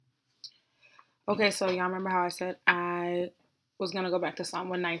Okay, so y'all remember how I said I was gonna go back to Psalm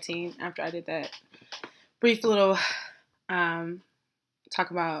 119 after I did that brief little um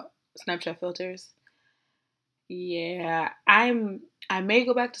talk about Snapchat filters. Yeah, I may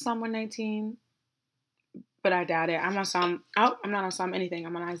go back to Psalm 119, but I doubt it. I'm on Psalm. Oh, I'm not on Psalm anything.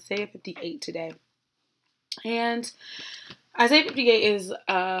 I'm on Isaiah 58 today, and Isaiah 58 is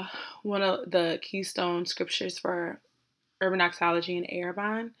one of the keystone scriptures for urban doxology and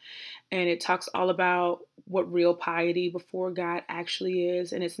Arabon, and it talks all about what real piety before God actually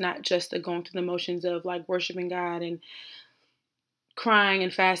is, and it's not just the going through the motions of like worshiping God and crying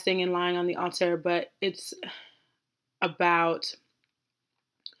and fasting and lying on the altar, but it's about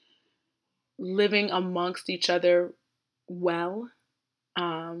living amongst each other well.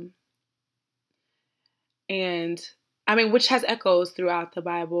 Um, and I mean, which has echoes throughout the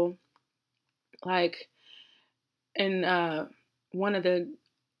Bible. Like in one of the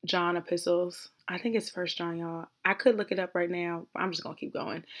John epistles, I think it's First John, y'all. I could look it up right now, but I'm just gonna keep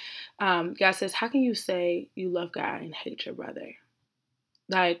going. God says, "How can you say you love God and hate your brother?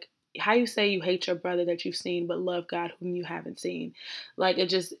 Like, how you say you hate your brother that you've seen, but love God whom you haven't seen? Like,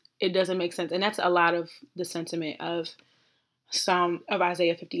 it doesn't make sense." And that's a lot of the sentiment of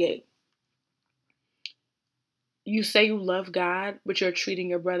Isaiah 58. You say you love God, but you're treating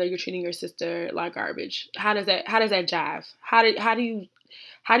your brother, you're treating your sister like garbage. How does that jive? How do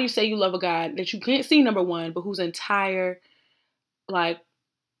you say you love a God that you can't see, number one, but whose entire like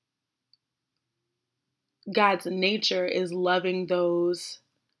God's nature is loving those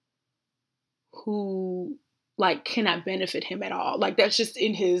who like cannot benefit him at all. Like that's just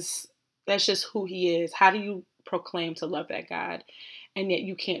who he is. How do you proclaim to love that God and yet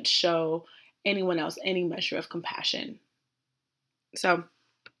you can't show anyone else any measure of compassion? So,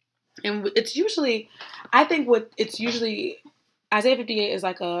 and it's usually I think what it's usually Isaiah 58 is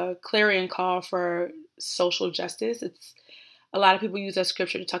like a clarion call for social justice. It's a lot of people use that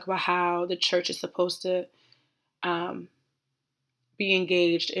scripture to talk about how the church is supposed to um, be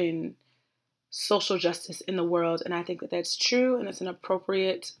engaged in social justice in the world, and I think that that's true, and it's an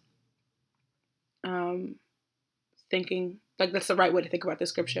appropriate um, thinking. Like that's the right way to think about the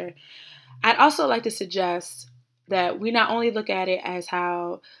scripture. I'd also like to suggest that we not only look at it as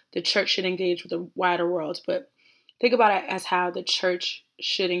how the church should engage with the wider world, but think about it as how the church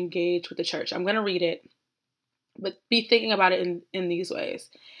should engage with the church. I'm going to read it, but be thinking about it in these ways,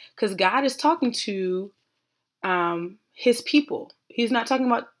 because God is talking to his people. He's not talking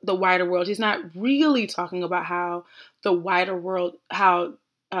about the wider world. He's not really talking about how the wider world, how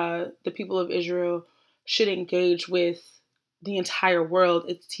the people of Israel should engage with the entire world.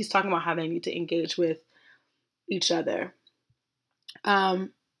 He's talking about how they need to engage with each other.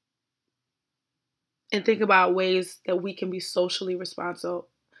 Um, and think about ways that we can be socially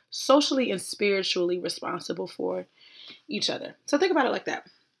and spiritually responsible for each other. So think about it like that.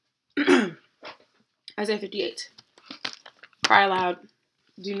 Isaiah 58. Cry aloud.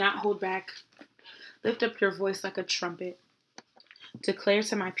 Do not hold back. Lift up your voice like a trumpet. Declare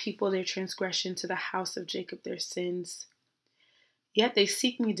to my people their transgression, to the house of Jacob their sins. Yet they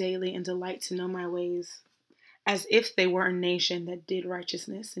seek me daily and delight to know my ways, as if they were a nation that did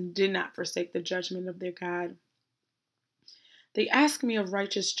righteousness and did not forsake the judgment of their God. They ask me of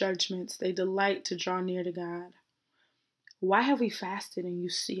righteous judgments. They delight to draw near to God. Why have we fasted and you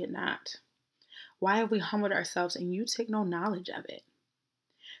see it not? Why have we humbled ourselves and you take no knowledge of it?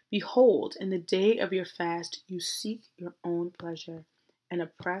 Behold, in the day of your fast, you seek your own pleasure and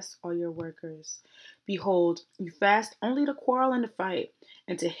oppress all your workers. Behold, you fast only to quarrel and to fight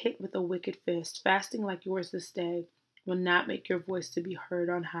and to hit with a wicked fist. Fasting like yours this day will not make your voice to be heard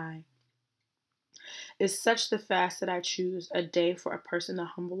on high. Is such the fast that I choose, a day for a person to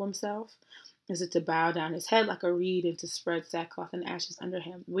humble himself? Is it to bow down his head like a reed and to spread sackcloth and ashes under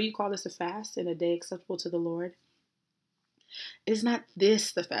him? Will you call this a fast and a day acceptable to the Lord? Is not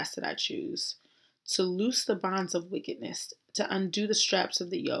this the fast that I choose? To loose the bonds of wickedness, to undo the straps of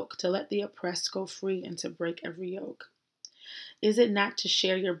the yoke, to let the oppressed go free, and to break every yoke? Is it not to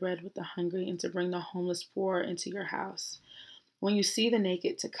share your bread with the hungry and to bring the homeless poor into your house? When you see the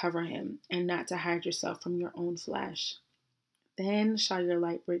naked, to cover him, and not to hide yourself from your own flesh. Then shall your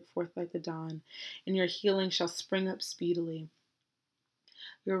light break forth like the dawn, and your healing shall spring up speedily.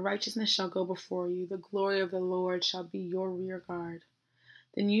 Your righteousness shall go before you, the glory of the Lord shall be your rear guard.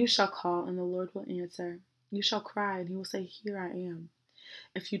 Then you shall call, and the Lord will answer. You shall cry, and he will say, Here I am.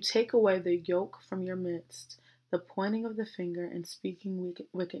 If you take away the yoke from your midst, the pointing of the finger and speaking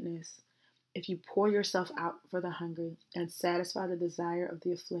wickedness, if you pour yourself out for the hungry and satisfy the desire of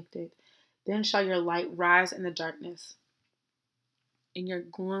the afflicted, then shall your light rise in the darkness, and your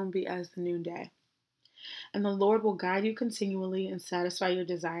gloom be as the noonday. And the Lord will guide you continually and satisfy your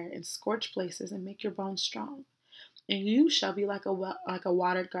desire in scorched places and make your bones strong. And you shall be like like a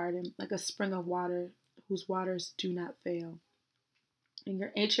watered garden, like a spring of water whose waters do not fail. And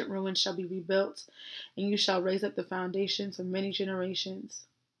your ancient ruins shall be rebuilt, and you shall raise up the foundations of many generations.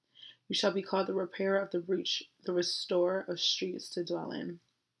 You shall be called the repairer of the breach, the restorer of streets to dwell in.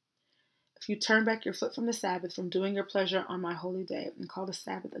 If you turn back your foot from the Sabbath, from doing your pleasure on my holy day, and call the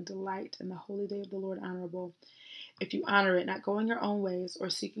Sabbath a delight and the holy day of the Lord honorable, if you honor it, not going your own ways, or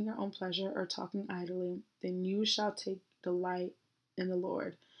seeking your own pleasure, or talking idly, then you shall take delight in the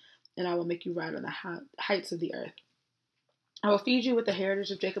Lord, and I will make you ride on the heights of the earth. I will feed you with the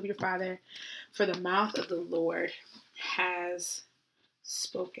heritage of Jacob your father, for the mouth of the Lord has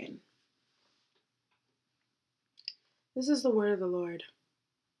spoken. This is the word of the Lord.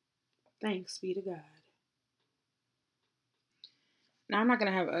 Thanks be to God. Now, I'm not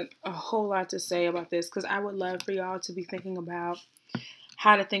going to have a whole lot to say about this because I would love for y'all to be thinking about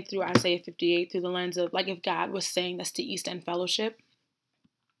how to think through Isaiah 58 through the lens of, like, if God was saying this to East End Fellowship,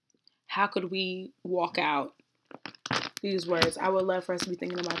 how could we walk out these words? I would love for us to be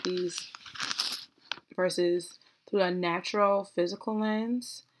thinking about these verses through a natural, physical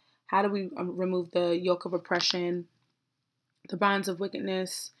lens. How do we remove the yoke of oppression, the bonds of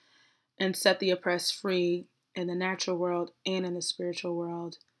wickedness, and set the oppressed free in the natural world and in the spiritual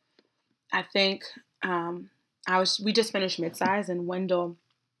world? I think we just finished Midsize, and Wendell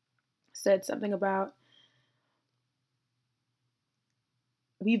said something about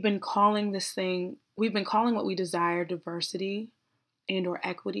we've been calling what we desire diversity and or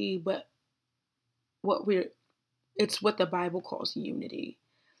equity, but it's what the Bible calls unity.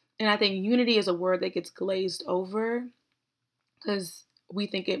 And I think unity is a word that gets glazed over because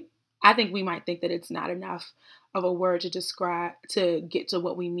I think we might think that it's not enough of a word to get to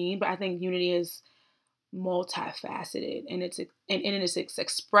what we mean, but I think unity is multifaceted, and in its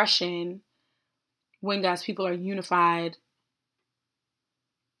expression, when God's people are unified,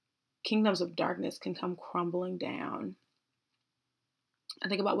 kingdoms of darkness can come crumbling down. I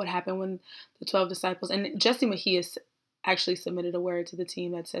think about what happened when the 12 disciples, and Jesse Mahias actually submitted a word to the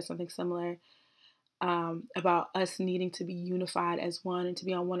team that said something similar about us needing to be unified as one and to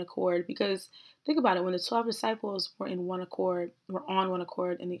be on one accord. Because think about it, when the 12 disciples were on one accord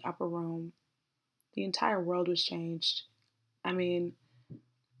in the upper room, the entire world was changed. I mean,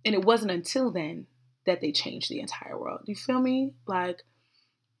 and it wasn't until then that they changed the entire world. You feel me? Like,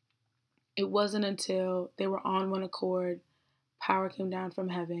 it wasn't until they were on one accord, power came down from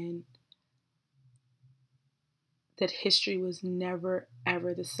heaven, that history was never,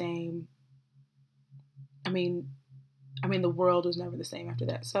 ever the same. I mean, the world was never the same after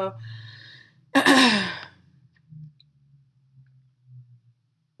that. So,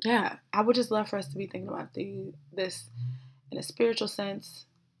 yeah, I would just love for us to be thinking about this in a spiritual sense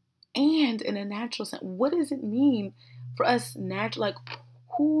and in a natural sense. What does it mean for us natural? Like,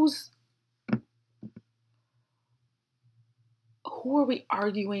 who are we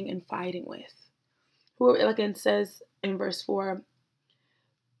arguing and fighting with? Like it says in verse 4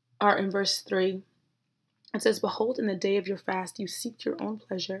 or in verse 3, it says, "Behold, in the day of your fast, you seek your own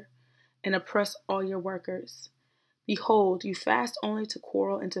pleasure and oppress all your workers. Behold, you fast only to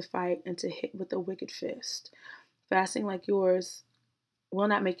quarrel and to fight and to hit with a wicked fist. Fasting like yours will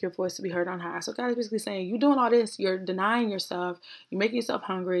not make your voice to be heard on high." So God is basically saying, you're doing all this, you're denying yourself, you're making yourself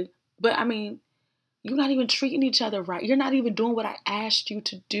hungry, but I mean, you're not even treating each other right. You're not even doing what I asked you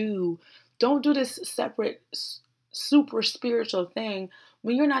to do. Don't do this separate, super spiritual thing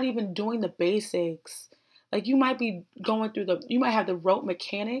when you're not even doing the basics. Like, you might be you might have the rote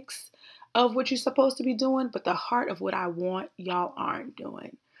mechanics of what you're supposed to be doing, but the heart of what I want, y'all aren't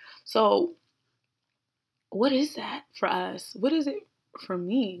doing. So, what is that for us? What is it for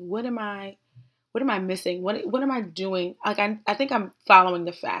me? What am I missing? What am I doing? Like, I think I'm following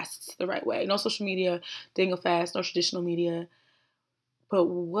the fasts the right way. No social media, doing a fast, no traditional media. But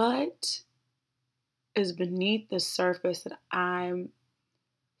what is beneath the surface that I'm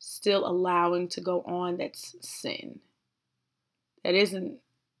still allowing to go on that's sin? That isn't,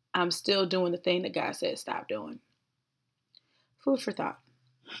 I'm still doing the thing that God said stop doing. Food for thought.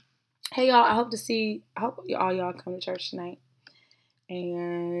 Hey y'all, I hope all y'all come to church tonight.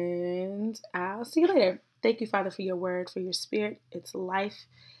 And I'll see you later. Thank you, Father, for your word, for your spirit. It's life.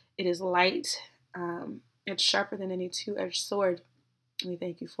 It is light. It's sharper than any two-edged sword. We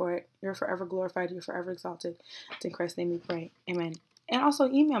thank you for it. You're forever glorified. You're forever exalted. It's in Christ's name we pray. Amen. And also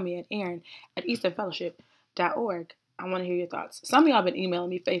email me at Aaron@easternfellowship.org. I want to hear your thoughts. Some of y'all have been emailing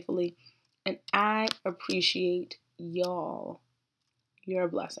me faithfully, and I appreciate y'all. You're a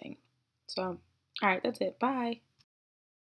blessing. So, all right, that's it. Bye.